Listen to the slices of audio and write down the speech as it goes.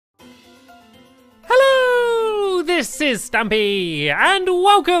This is Stampy, and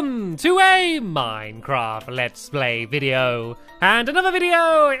welcome to a Minecraft Let's Play video, and another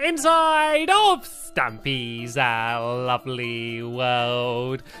video inside of Stampy's lovely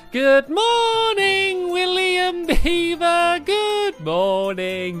world. Good morning, William Beaver, good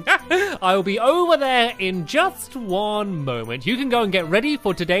morning. I'll be over there in just one moment. You can go and get ready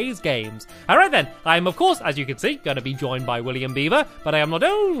for today's games. Alright then, I'm of course, as you can see, going to be joined by William Beaver, but I am not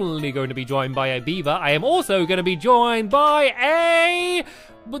only going to be joined by a beaver, I am also going to be joined by a...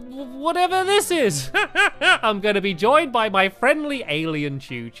 whatever this is. I'm going to be joined by my friendly alien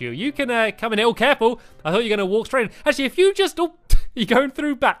Choo Choo. You can come in here. Oh, careful. I thought you were going to walk straight in. Actually, if you just... Oh, you're going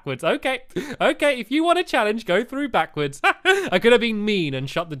through backwards. Okay. Okay, if you want a challenge, go through backwards. I could have been mean and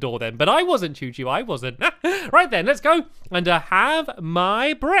shut the door then, but I wasn't, Choo Choo. I wasn't. Right then, let's go and have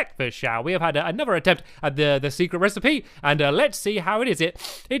my breakfast, shall we? I've had another attempt at the secret recipe, and let's see how it is.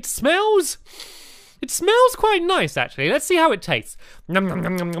 It smells... It smells quite nice, actually. Let's see how it tastes. Nom, nom,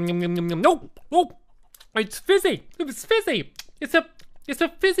 nom, nom, nom, nom, nom, nom. Oh, oh, it's fizzy. It's fizzy. It's a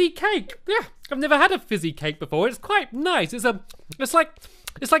fizzy cake. Yeah, I've never had a fizzy cake before. It's quite nice. It's like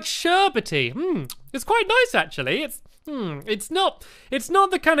sherbety. It's quite nice, actually. It's not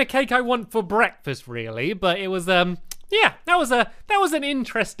the kind of cake I want for breakfast, really. But it was yeah, that was an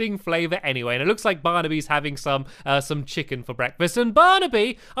interesting flavour anyway, and it looks like Barnaby's having some chicken for breakfast. And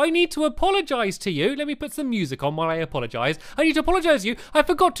Barnaby, I need to apologise to you. Let me put some music on while I apologise. I need to apologise to you. I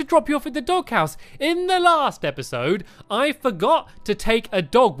forgot to drop you off at the doghouse. In the last episode, I forgot to take a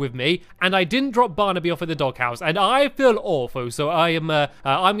dog with me, and I didn't drop Barnaby off at the doghouse, and I feel awful. So I'm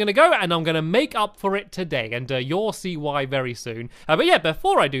gonna go and I'm gonna make up for it today, and you'll see why very soon. But yeah,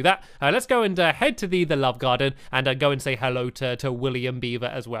 before I do that, let's go and head to the love garden and go and say hello to William Beaver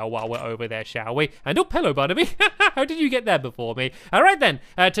as well while we're over there, shall we? And oh, hello, Barnaby. How did you get there before me? All right then,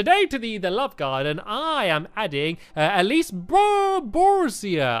 today to the love garden, I am adding Elise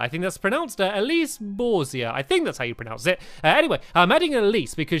Borgia. I think that's pronounced Elise Borgia. I think that's how you pronounce it. Anyway, I'm adding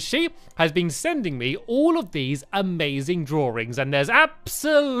Elise because she has been sending me all of these amazing drawings, and there's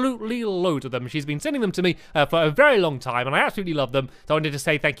absolutely loads of them. She's been sending them to me for a very long time, and I absolutely love them. So I wanted to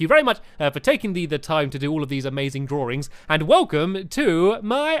say thank you very much for taking the time to do all of these amazing drawings, and welcome to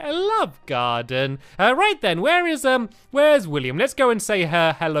my love garden. Right then, where's William? Let's go and say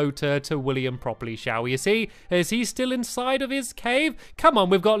hello to William properly, shall we? Is he still inside of his cave? Come on,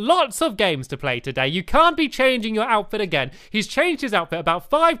 we've got lots of games to play today. You can't be changing your outfit again. He's changed his outfit about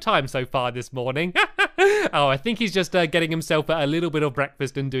 5 times so far this morning. Oh, I think he's just getting himself a little bit of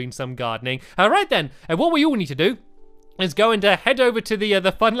breakfast and doing some gardening. Right then, what we all need to do is go and head over to the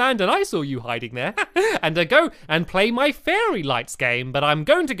Funland, and I saw you hiding there, and go and play my Fairy Lights game. But I'm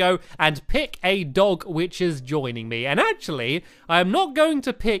going to go and pick a dog which is joining me. And actually, I'm not going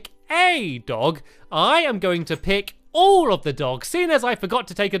to pick a dog. I am going to pick all of the dogs. Seeing as I forgot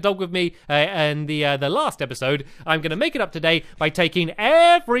to take a dog with me in the last episode, I'm going to make it up today by taking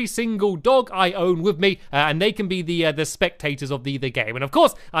every single dog I own with me, and they can be the spectators of the game. And of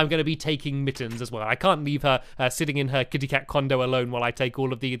course, I'm going to be taking Mittens as well. I can't leave her sitting in her kitty cat condo alone while I take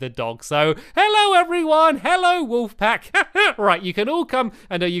all of the dogs. So, hello everyone! Hello Wolfpack! Right, you can all come,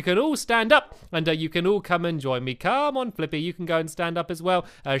 and you can all stand up, and you can all come and join me. Come on, Flippy, you can go and stand up as well.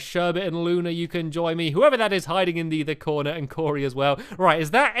 Sherbet and Luna, you can join me. Whoever that is hiding in the corner, and Corey as well. Right,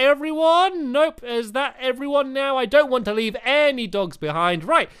 is that everyone? Nope. Is that everyone now? I don't want to leave any dogs behind.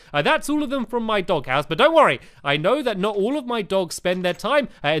 Right, that's all of them from my doghouse, but don't worry. I know that not all of my dogs spend their time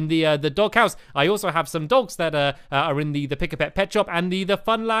in the doghouse. I also have some dogs that are in the Pick-a-Pet pet shop and the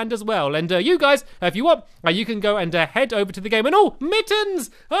Funland as well. And you guys, if you want, you can go and head over to the game. And oh,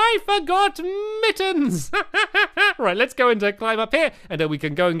 Mittens! I forgot Mittens! Right, let's go and climb up here, and we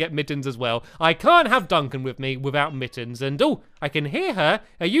can go and get Mittens as well. I can't have Duncan with me without Mittens. And oh, I can hear her.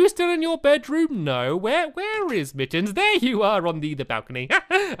 Are you still in your bedroom? No. Where is Mittens? There you are on the balcony.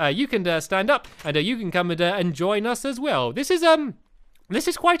 You can stand up, and you can come and join us as well. This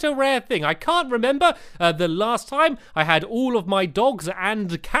is quite a rare thing. I can't remember the last time I had all of my dogs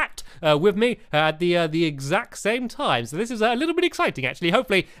and cat with me at the exact same time. So this is a little bit exciting, actually.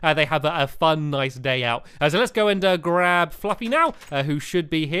 Hopefully they have a fun, nice day out. So let's go and grab Fluffy now, who should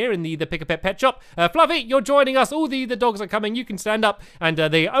be here in the Pick-a-Pet pet shop. Fluffy, you're joining us. All the dogs are coming. You can stand up. And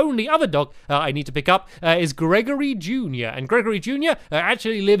the only other dog I need to pick up is Gregory Jr. And Gregory Jr.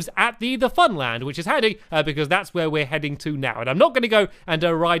 Actually lives at the Funland, which is handy because that's where we're heading to now. And I'm not going to go and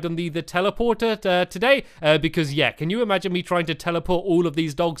ride on the teleporter today because, yeah, can you imagine me trying to teleport all of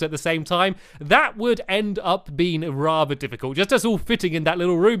these dogs at the same time? That would end up being rather difficult. Just us all fitting in that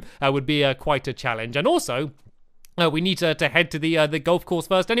little room would be quite a challenge. And also, we need to head to the golf course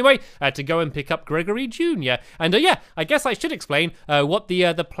first anyway, to go and pick up Gregory Jr. And yeah, I guess I should explain what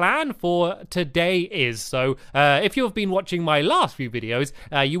the plan for today is. So if you have been watching my last few videos,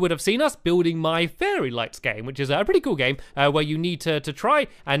 you would have seen us building my Fairy Lights game, which is a pretty cool game where you need to try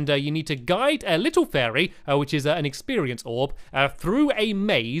and you need to guide a little fairy, which is an experience orb, through a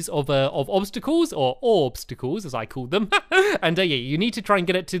maze of obstacles, or orbstacles as I call them. And yeah, you need to try and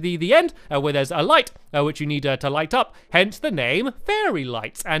get it to the end where there's a light, which you need to light up, hence the name Fairy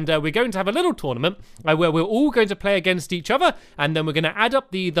Lights. And we're going to have a little tournament where we're all going to play against each other, and then we're going to add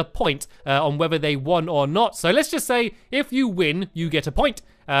up the point on whether they won or not. So let's just say if you win, you get a point.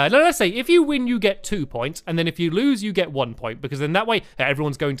 No, let's say if you win, you get 2 points, and then if you lose, you get 1 point, because then that way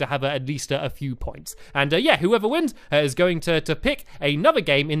everyone's going to have at least a few points. And yeah, whoever wins is going to pick another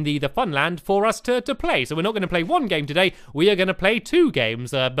game in the Funland for us to play. So we're not going to play 1 game today, we are going to play 2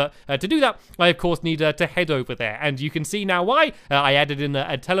 games. But to do that, I of course need to head over there, and you can see now why I added in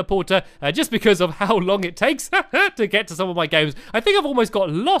a teleporter, just because of how long it takes to get to some of my games. I think I've almost got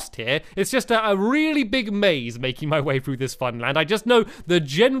lost here. It's just a really big maze making my way through this Funland. I just know the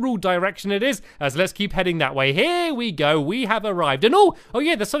general direction it is, so let's keep heading that way. Here we go, we have arrived. And oh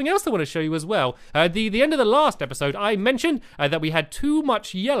yeah, there's something else I want to show you as well. The end of the last episode, I mentioned that we had too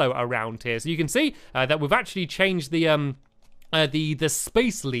much yellow around here, so you can see that we've actually changed the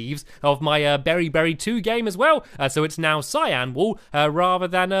space leaves of my Berry Berry 2 game as well. So it's now cyan wool rather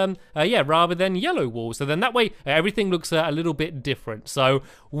than yellow wool. So then that way everything looks a little bit different. So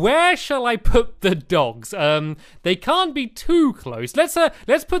where shall I put the dogs? They can't be too close.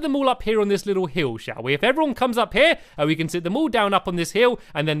 Let's put them all up here on this little hill, shall we? If everyone comes up here, we can sit them all down up on this hill,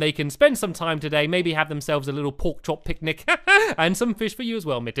 and then they can spend some time today, maybe have themselves a little pork chop picnic and some fish for you as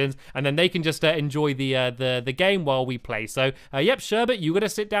well, Mittens. And then they can just enjoy the game while we play. So yep, Sherbet, you gotta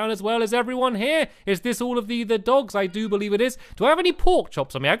sit down as well as everyone here. Is this all of the dogs? I do believe it is. Do I have any pork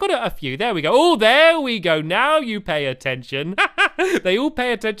chops on me? I got a few. There we go. Oh, there we go. Now you pay attention. They all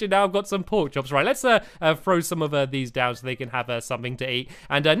pay attention now. I've got some pork chops. Right, let's throw some of these down so they can have something to eat.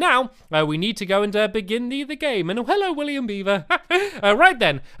 And now we need to go and begin the game. And hello, William Beaver. Right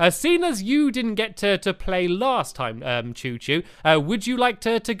then, seeing as you didn't get to play last time, Choo Choo, would you like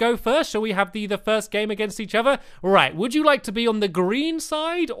to go first? Shall we have the first game against each other? Right, would you like to be on the green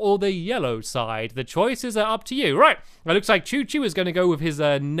side or the yellow side? The choice is up to you. Right, it looks like Choo Choo is going to go with his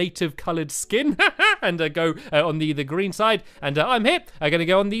native coloured skin and go on the green side, and I'm here going to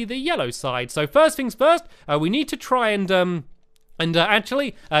go on the yellow side. So first things first, we need to try and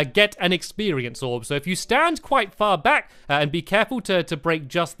actually get an experience orb. So if you stand quite far back and be careful to break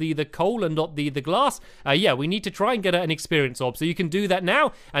just the coal and not the glass, yeah, we need to try and get an experience orb. So you can do that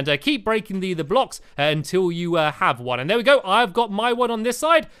now and keep breaking the blocks until you have one. And there we go, I've got my one on this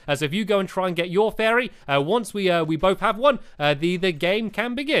side. So if you go and try and get your fairy, once we both have one, the game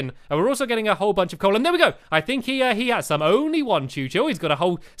can begin. We're also getting a whole bunch of coal, and there we go. I think he has some. Only one, Choo Choo. He's got a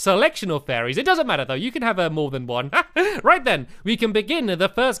whole selection of fairies. It doesn't matter though, you can have more than one. Right then, we can begin the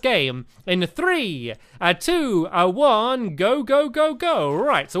first game in 3, 2, 1, go, go, go, go.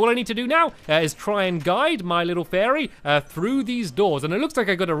 Right, so all I need to do now is try and guide my little fairy through these doors. And it looks like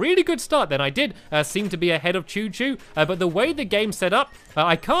I got a really good start then. I did seem to be ahead of Choo Choo, but the way the game's set up,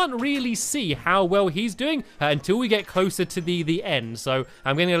 I can't really see how well he's doing until we get closer to the end. So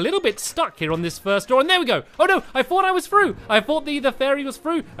I'm getting a little bit stuck here on this first door, and there we go. Oh no, I thought I was through. I thought the fairy was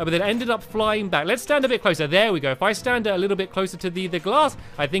through, but then ended up flying back. Let's stand a bit closer. There we go. If I stand a little bit closer to the glass,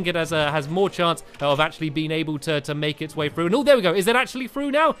 I think it has more chance of actually being able to make its way through. And oh, there we go. Is it actually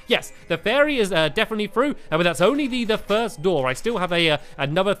through now? Yes, the fairy is definitely through, but that's only the first door. I still have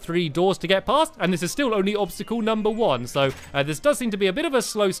another 3 doors to get past, and this is still only obstacle number 1. So this does seem to be a bit of a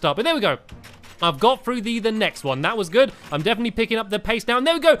slow start, but there we go. I've got through the next one. That was good. I'm definitely picking up the pace now. And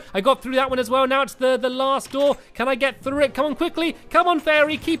there we go. I got through that one as well. Now it's the last door. Can I get through it? Come on, quickly. Come on,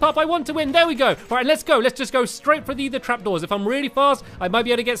 fairy. Keep up. I want to win. There we go. All right, let's go. Let's just go straight for the trapdoors. If I'm really fast, I might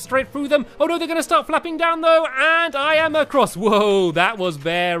be able to get straight through them. Oh, no, they're going to start flapping down, though. And I am across. Whoa, that was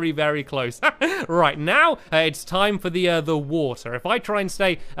very, very close. Right, now it's time for the water. If I try and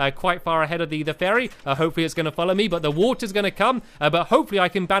stay quite far ahead of the fairy, hopefully it's going to follow me. But the water's going to come. But hopefully I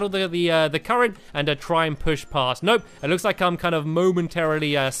can battle the current and try and push past. Nope, it looks like I'm kind of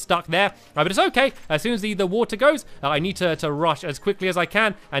momentarily stuck there, but it's okay. As soon as the water goes, I need to rush as quickly as I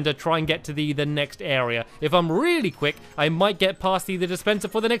can and try and get to the next area. If I'm really quick, I might might get past the dispenser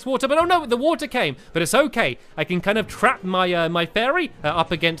for the next water, but oh no, the water came. But it's okay. I can kind of trap my my fairy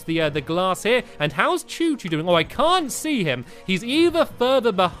up against the glass here. And how's Choo Choo doing? Oh, I can't see him. He's either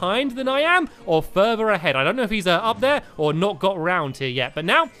further behind than I am or further ahead. I don't know if he's up there or not got round here yet. But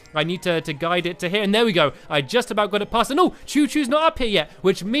now I need to guide it to here. And there we go. I just about got it past. And oh, Choo Choo's not up here yet,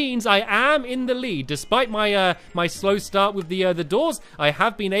 which means I am in the lead. Despite my my slow start with the doors, I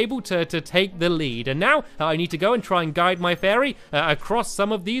have been able to take the lead. And now I need to go and try and guide my fairy across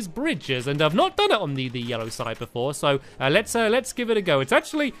some of these bridges. And I've not done it on the yellow side before, so let's give it a go. It's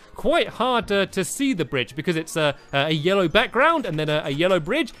actually quite hard to see the bridge because it's a yellow background and then a yellow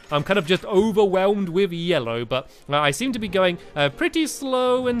bridge. I'm kind of just overwhelmed with yellow, but I seem to be going pretty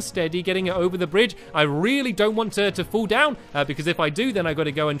slow and steady getting it over the bridge. I really don't want to fall down because if I do, then I got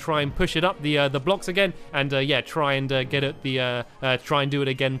to go and try and push it up the blocks again and yeah, try and get it try and do it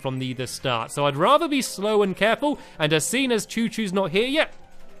again from the start. So I'd rather be slow and careful, and as seen as Choo Choo's not here yet,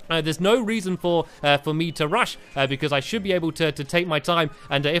 there's no reason for me to rush because I should be able to take my time,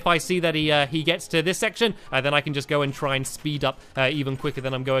 and if I see that he gets to this section, then I can just go and try and speed up even quicker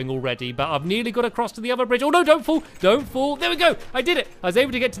than I'm going already. But I've nearly got across to the other bridge. Oh no, don't fall, don't fall. There we go, I did it. I was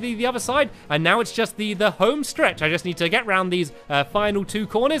able to get to the other side, and now it's just the home stretch. I just need to get around these final two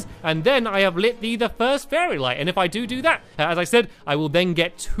corners, and then I have lit the first fairy light. And if I do that, as I said, I will then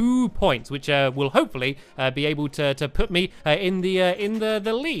get 2 points, which will hopefully be able to put me in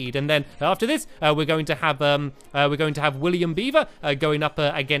the lead. And then after this, we're going to have William Beaver going up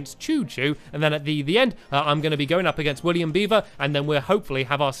against Choo Choo, and then at the end, I'm going to be going up against William Beaver, and then we'll hopefully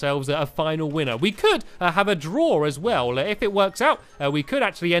have ourselves a final winner. We could have a draw as well. If it works out, we could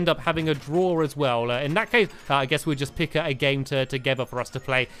actually end up having a draw as well. In that case, I guess we'll just pick a game together for us to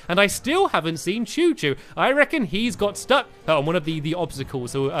play. And I still haven't seen Choo Choo. I reckon he's got stuck on one of the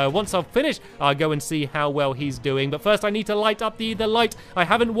obstacles. So once I've finished, I'll go and see how well he's doing. But first, I need to light up the light. I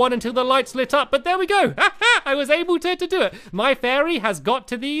haven't won until the lights lit up, but there we go. I was able to do it. My fairy has got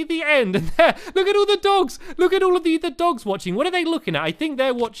to the end. And there, look at all the dogs. Look at all of the dogs watching. What are they looking at? I think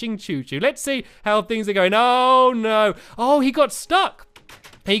they're watching Choo Choo. Let's see how things are going. Oh no. Oh, he got stuck.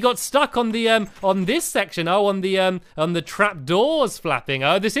 He got stuck on the on this section. Oh, on the trap doors flapping.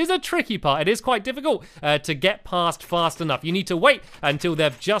 Oh, this is a tricky part. It is quite difficult to get past fast enough. You need to wait until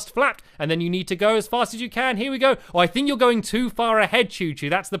they've just flapped, and then you need to go as fast as you can. Here we go. Oh, I think you're going too far ahead, Choo Choo.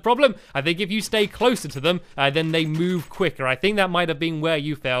 That's the problem. I think if you stay closer to them, then they move quicker. I think that might have been where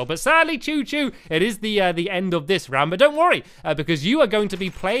you fell. But sadly, Choo Choo, it is the end of this round. But don't worry, because you are going to be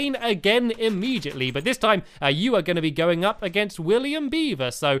playing again immediately. But this time, you are going to be going up against William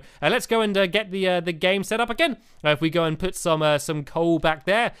Beaver. So let's go and get the game set up again. If we go and put some coal back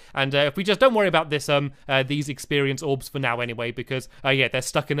there, and if we just don't worry about this these experience orbs for now anyway, because yeah, they're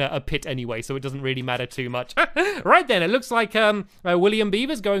stuck in a pit anyway, so it doesn't really matter too much. Right then, it looks like William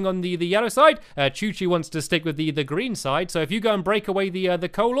Beaver's going on the yellow side. Choo Choo wants to stick with the green side. So if you go and break away the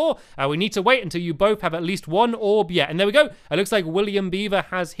coal ore, we need to wait until you both have at least one orb yet. And there we go. It looks like William Beaver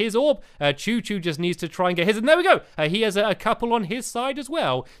has his orb. Choo Choo just needs to try and get his, and there we go. He has a couple on his side as well.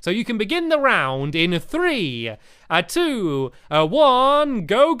 So you can begin the round in 3, 2, 1,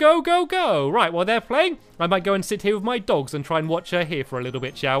 go, go, go, go. Right, while they're playing, I might go and sit here with my dogs and try and watch here for a little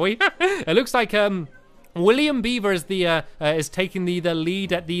bit, shall we? It looks like William Beaver is taking the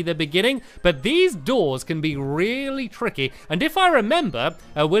lead at the beginning, but these doors can be really tricky. And if I remember,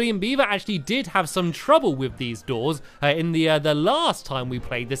 William Beaver actually did have some trouble with these doors in the last time we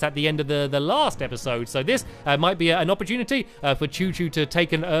played this at the end of the last episode. So this might be an opportunity for Choo Choo to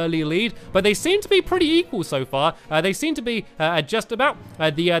take an early lead. But they seem to be pretty equal so far. They seem to be just about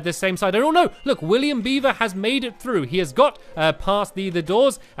the same side. And oh no, look, William Beaver has made it through. He has got past the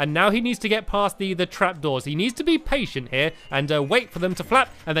doors, and now he needs to get past the trap doors. He needs to be patient here and wait for them to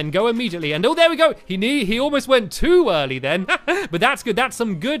flap and then go immediately. And oh, there we go. He almost went too early then. But that's good. That's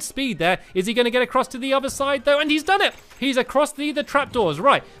some good speed there. Is he going to get across to the other side though? And he's done it. He's across the trap doors.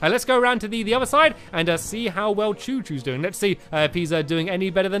 Right. Let's go around to the other side and see how well Choo Choo's doing. Let's see if he's doing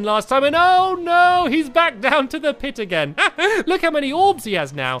any better than last time. And oh no, he's back down to the pit again. Look how many orbs he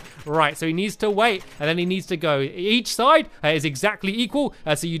has now. Right. So he needs to wait and then he needs to go. Each side is exactly equal.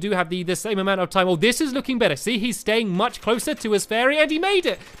 So you do have the same amount of time. Oh, this is looking better. See, he's staying much closer to his fairy, and he made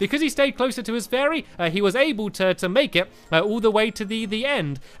it. Because he stayed closer to his fairy, he was able to make it all the way to the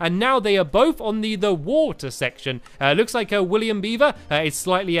end. And now they are both on the water section. Looks like William Beaver is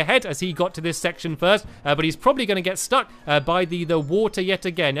slightly ahead as he got to this section first, but he's probably going to get stuck by the water yet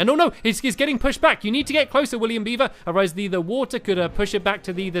again. And oh no, he's getting pushed back. You need to get closer, William Beaver, otherwise the water could push it back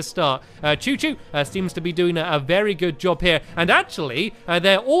to the start. Choo Choo seems to be doing a very good job here. And actually,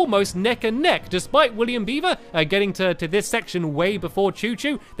 they're almost neck and neck, despite William Beaver getting to this section way before Choo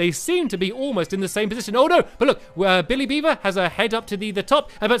Choo. They seem to be almost in the same position. Oh no, but look, Billy Beaver has a head up to the top,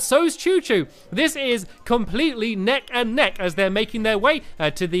 but so's Choo Choo. This is completely neck and neck as they're making their way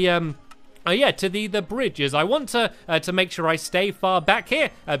to the to the bridges. I want to make sure I stay far back here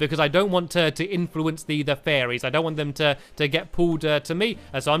because I don't want to influence the fairies. I don't want them to get pulled to me.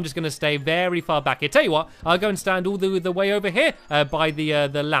 So I'm just going to stay very far back here. Tell you what, I'll go and stand all the way over here by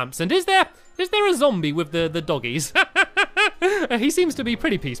the lamps. And is there a zombie with the doggies? He seems to be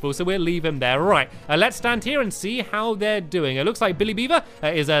pretty peaceful, so we'll leave him there. Right, let's stand here and see how they're doing. It looks like Billy Beaver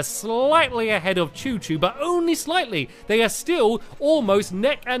is slightly ahead of Choo Choo, but only slightly. They are still almost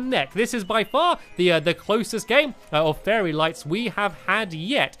neck and neck. This is by far the closest game of Fairy Lights we have had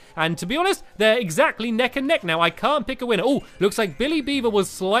yet. And to be honest, they're exactly neck and neck now. I can't pick a winner. Oh, looks like Billy Beaver was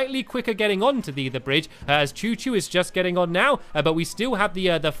slightly quicker getting onto the bridge, as Choo Choo is just getting on now. But we still have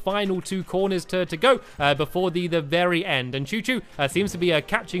the final two corners to go before the very end. And Choo Choo seems to be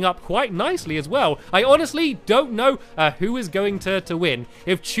catching up quite nicely as well. I honestly don't know who is going to win.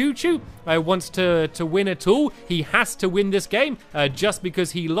 If Choo Choo wants to win at all, he has to win this game just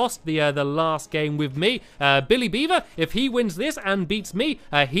because he lost the last game with me. Billy Beaver, if he wins this and beats me,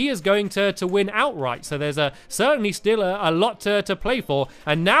 he is going to win outright. So there's certainly still a lot to play for.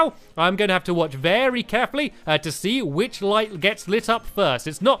 And now I'm going to have to watch very carefully to see which light gets lit up first.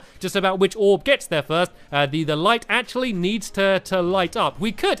 It's not just about which orb gets there first. The light actually needs to light up.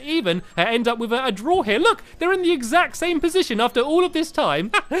 We could even end up with a draw here. Look, they're in the exact same position after all of this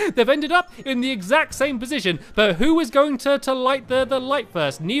time. They've ended up in the exact same position. But who is going to light the light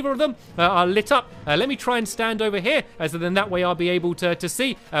first? Neither of them are lit up. Let me try and stand over here, so then that way I'll be able to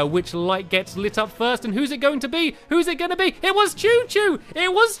see which light gets lit up first. And who's it going to be? Who's it going to be? It was Choo Choo!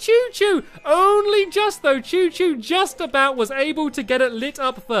 It was Choo Choo! Only just though, Choo Choo just about was able to get it lit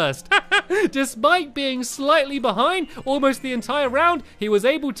up first. Despite being slightly behind almost the entire round, he was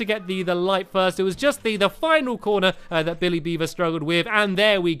able to get the light first. It was just the final corner that Billy Beaver struggled with, and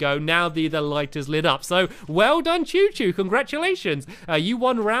there we go. Now the light is lit up. So well done, Choo Choo. Congratulations. You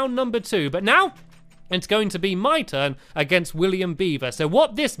won round number 2. But now it's going to be my turn against William Beaver. So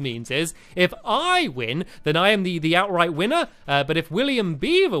what this means is, if I win, then I am the outright winner. But if William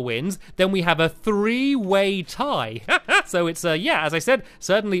Beaver wins, then we have a 3-way tie. So it's, yeah, as I said,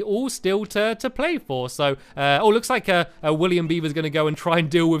 certainly all still to play for. So, looks like William Beaver's going to go and try and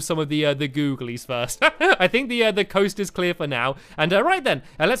deal with some of the googlies first. I think the coast is clear for now. And right then,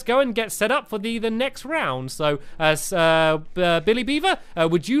 let's go and get set up for the next round. So, Billy Beaver,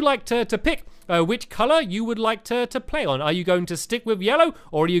 would you like to pick which color you would like to play on? Are you going to stick with yellow,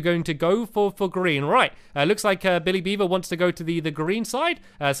 or are you going to go for green? Right, looks like Billy Beaver wants to go to the green side,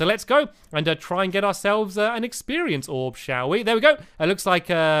 so let's go and try and get ourselves an experience orb, shall we? There we go. Looks like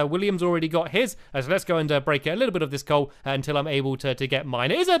William's already got his, so let's go and break a little bit of this coal until I'm able to get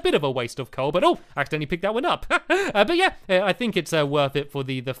mine. It is a bit of a waste of coal, but I accidentally picked that one up. But yeah, I think it's worth it for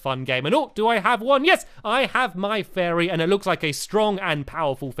the fun game. And do I have one? Yes, I have my fairy, and it looks like a strong and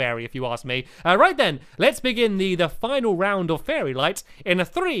powerful fairy, if you ask me. Right then, let's begin the final round of Fairy Lights in a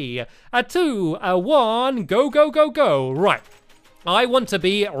 3, a 2, a 1, go, go, go, go. Right. I want to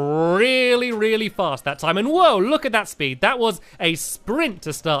be really, really fast that time. And whoa, look at that speed. That was a sprint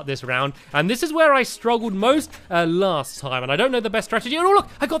to start this round. And this is where I struggled most last time. And I don't know the best strategy. Oh, look,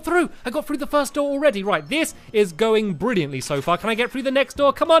 I got through. I got through the first door already. Right, this is going brilliantly so far. Can I get through the next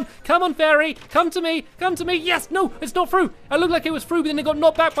door? Come on, fairy. Come to me. Come to me. Yes, no, it's not through. It looked like it was through, but then it got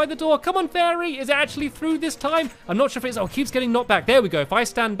knocked back by the door. Come on, fairy. Is it actually through this time? I'm not sure if it's... Oh, it keeps getting knocked back. There we go. If I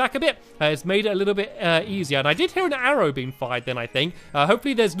stand back a bit, it's made it a little bit easier. And I did hear an arrow being fired then, I think.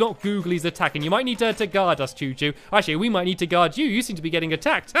 Hopefully there's not googlies attacking. You might need to guard us, Choo Choo. Actually, we might need to guard you. You seem to be getting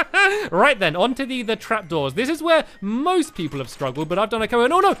attacked. Right then, onto the trapdoors. This is where most people have struggled, but I've done okay. Oh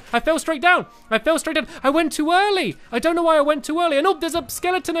no, I fell straight down. I went too early. I don't know why I went too early. And there's a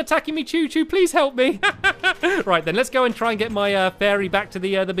skeleton attacking me, Choo Choo. Please help me. Right then, let's go and try and get my fairy back to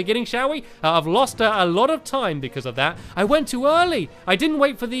the beginning, shall we? I've lost a lot of time because of that. I went too early. I didn't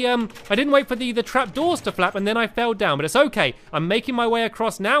wait for the trapdoors to flap, and then I fell down. But it's okay. I'm making my way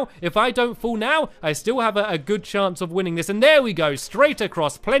across now. If I don't fall now, I still have a good chance of winning this. And there we go, straight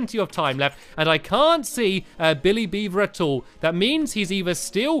across, plenty of time left. And I can't see Billy Beaver at all. That means he's either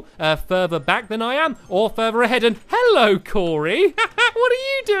still further back than I am, or further ahead. And hello, Corey. What are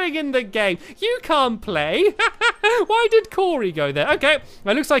you doing in the game? You can't play. Why did Corey go there? Okay,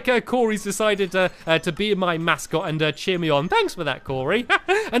 it looks like Corey's decided to be my mascot and cheer me on. Thanks for that, Corey.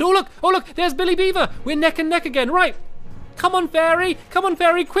 And oh look, there's Billy Beaver. We're neck and neck again, right? Come on, fairy. Come on,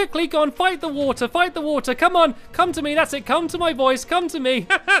 fairy, quickly. Go on, fight the water. Fight the water. Come on. Come to me. That's it. Come to my voice. Come to me.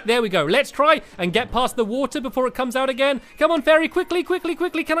 There we go. Let's try and get past the water before it comes out again. Come on, fairy, quickly, quickly,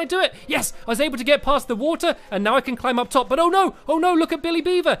 quickly. Can I do it? Yes, I was able to get past the water, and now I can climb up top. But oh no, look at Billy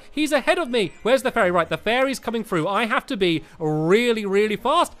Beaver. He's ahead of me. Where's the fairy? Right, the fairy's coming through. I have to be really, really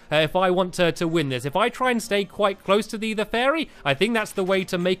fast if I want to win this. If I try and stay quite close to the fairy, I think that's the way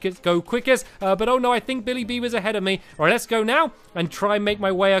to make it go quickest. But oh no, I think Billy Beaver's ahead of me. All right, let's go now and try and make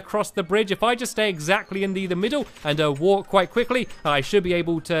my way across the bridge. If I just stay exactly in the middle and walk quite quickly, I should be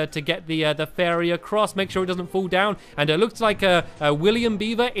able to get the fairy across. Make sure it doesn't fall down. And it looks like William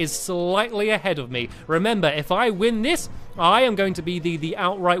Beaver is slightly ahead of me. Remember, if I win this, I am going to be the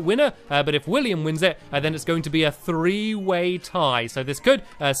outright winner, but if William wins it, then it's going to be a three-way tie. So this could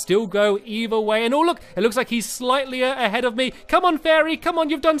still go either way. And oh, look, it looks like he's slightly ahead of me. Come on, fairy, come on,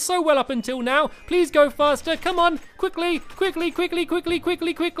 you've done so well up until now. Please go faster, come on, quickly, quickly, quickly, quickly,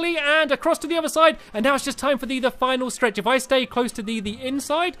 quickly, quickly, and across to the other side. And now it's just time for the final stretch. If I stay close to the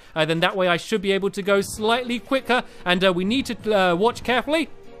inside, then that way I should be able to go slightly quicker. And we need to watch carefully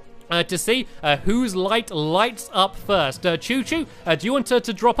to see whose light lights up first. Choo Choo, do you want to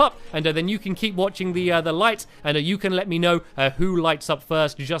drop up? And then you can keep watching the lights, and you can let me know who lights up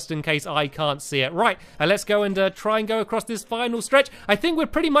first, just in case I can't see it. Right, let's go and try and go across this final stretch. I think we're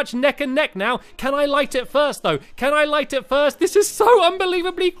pretty much neck and neck now. Can I light it first, though? Can I light it first? This is so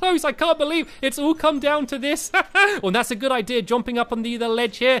unbelievably close. I can't believe it's all come down to this. Well, that's a good idea, jumping up on the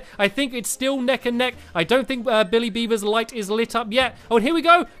ledge here. I think it's still neck and neck. I don't think Billy Beaver's light is lit up yet. Oh, and here we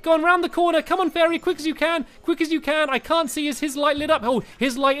go. Go on round the corner. Come on, fairy, quick as you can. Quick as you can. I can't see. Is his light lit up? Oh,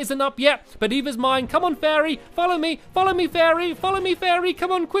 his light isn't up yet, but either's mine. Come on, fairy. Follow me, fairy. Follow me, fairy.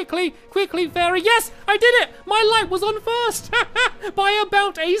 Come on, quickly, quickly, fairy. Yes, I did it. My light was on first. By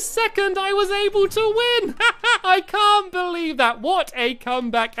about a second, I was able to win. I can't believe that. What a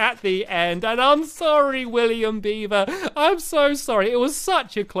comeback at the end. And I'm sorry, William Beaver. I'm so sorry. It was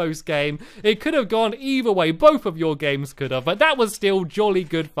such a close game. It could have gone either way. Both of your games could have, but that was still jolly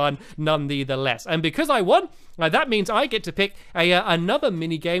good fun nonetheless. And because I won, that means I get to pick another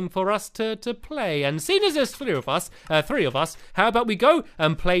mini game for us to play. And seeing as there's three of us, how about we go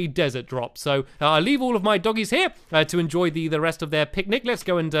and play Desert Drop? So I'll leave all of my doggies here to enjoy the rest of their picnic. Let's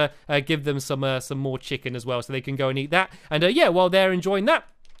go and give them some more chicken as well, so they can go and eat that. And yeah, while they're enjoying that,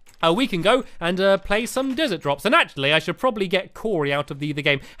 we can go and play some Desert Drops. And actually, I should probably get Corey out of the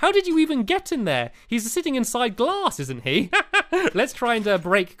game. How did you even get in there? He's sitting inside glass, isn't he? Let's try and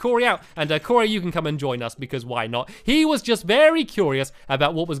break Corey out. And Corey, you can come and join us, because why not? He was just very curious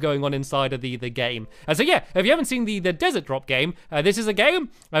about what was going on inside of the game. So yeah, if you haven't seen the Desert Drop game, this is a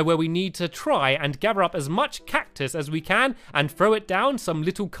game where we need to try and gather up as much cactus as we can and throw it down some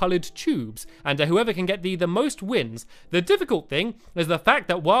little coloured tubes. And whoever can get the most wins. The difficult thing is the fact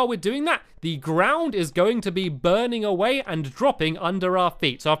that while we're doing that, the ground is going to be burning away and dropping under our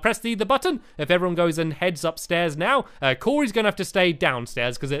feet. So I've pressed the button. If everyone goes and heads upstairs now, Corey's going to have to stay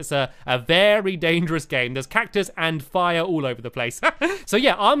downstairs because it's a very dangerous game. There's cactus and fire all over the place. So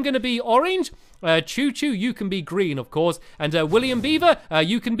yeah, I'm going to be orange. Choo Choo, you can be green, of course, and William Beaver,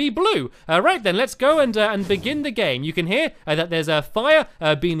 you can be blue. Right then, let's go and begin the game. You can hear that there's a fire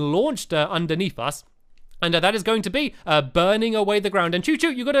being launched underneath us. And that is going to be burning away the ground. And Choo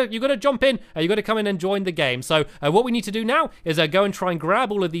Choo, you gotta jump in. You gotta come in and join the game. So what we need to do now is go and try and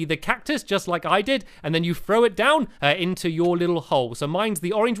grab all of the cactus, just like I did, and then you throw it down into your little hole. So mine's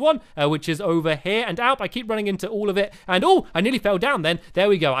the orange one, which is over here and out. I keep running into all of it, and oh, I nearly fell down. Then there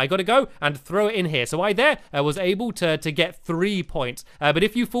we go. I gotta go and throw it in here. So I was able to get 3 points. But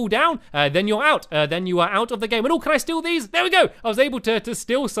if you fall down, then you're out. Then you are out of the game. And oh, can I steal these? There we go. I was able to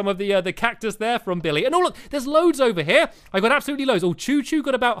steal some of the cactus there from Billy. And oh, look, there's loads over here. I got absolutely loads. Oh, Choo Choo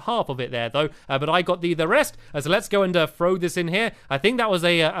got about half of it there, though. But I got the rest. So let's go and throw this in here. I think that was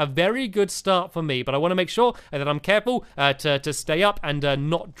a very good start for me. But I want to make sure that I'm careful to stay up and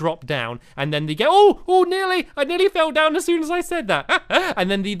not drop down. And then the game... Oh, nearly. I nearly fell down as soon as I said that. And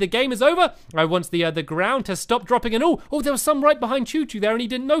then the game is over. I want the ground to stop dropping. And oh, there was some right behind Choo Choo there, and he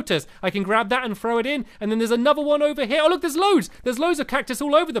didn't notice. I can grab that and throw it in. And then there's another one over here. Oh, look, there's loads. There's loads of cactus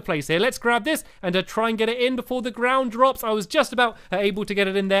all over the place here. Let's grab this and try and get it in before the ground drops. I was just about able to get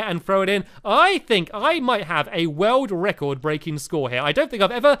it in there and throw it in. I think I might have a world record breaking score here. I don't think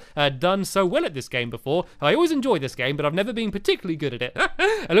I've ever done so well at this game before. I always enjoy this game, but I've never been particularly good at it.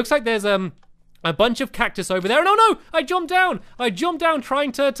 It looks like there's a bunch of cactus over there. And oh no, I jumped down. I jumped down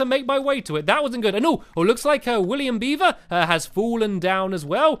trying to make my way to it. That wasn't good. And oh, looks like William Beaver has fallen down as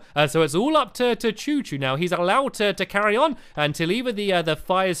well. So it's all up to Choo Choo now. He's allowed to carry on until either the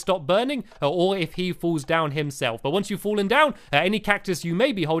fires stop burning or if he falls down himself. But once you've fallen down, any cactus you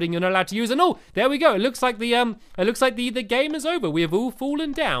may be holding, you're not allowed to use. And oh, there we go. It looks like the game is over. We have all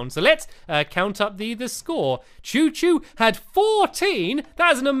fallen down. So let's count up the score. Choo Choo had 14.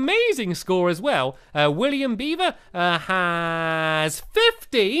 That is an amazing score as well. William Beaver has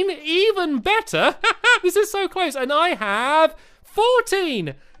 15, even better. This is so close, and I have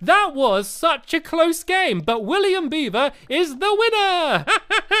 14. That was such a close game, but William Beaver is the winner.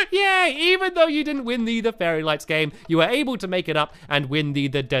 Yay! Even though you didn't win the Fairy Lights game, you were able to make it up and win the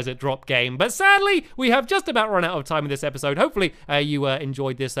Desert Drop game. But sadly, we have just about run out of time in this episode. Hopefully, you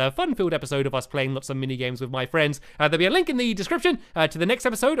enjoyed this fun-filled episode of us playing lots of mini-games with my friends. There'll be a link in the description to the next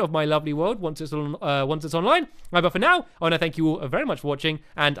episode of My Lovely World once it's online. But for now, I want to thank you all very much for watching,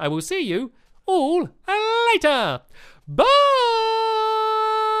 and I will see you all later. Bye!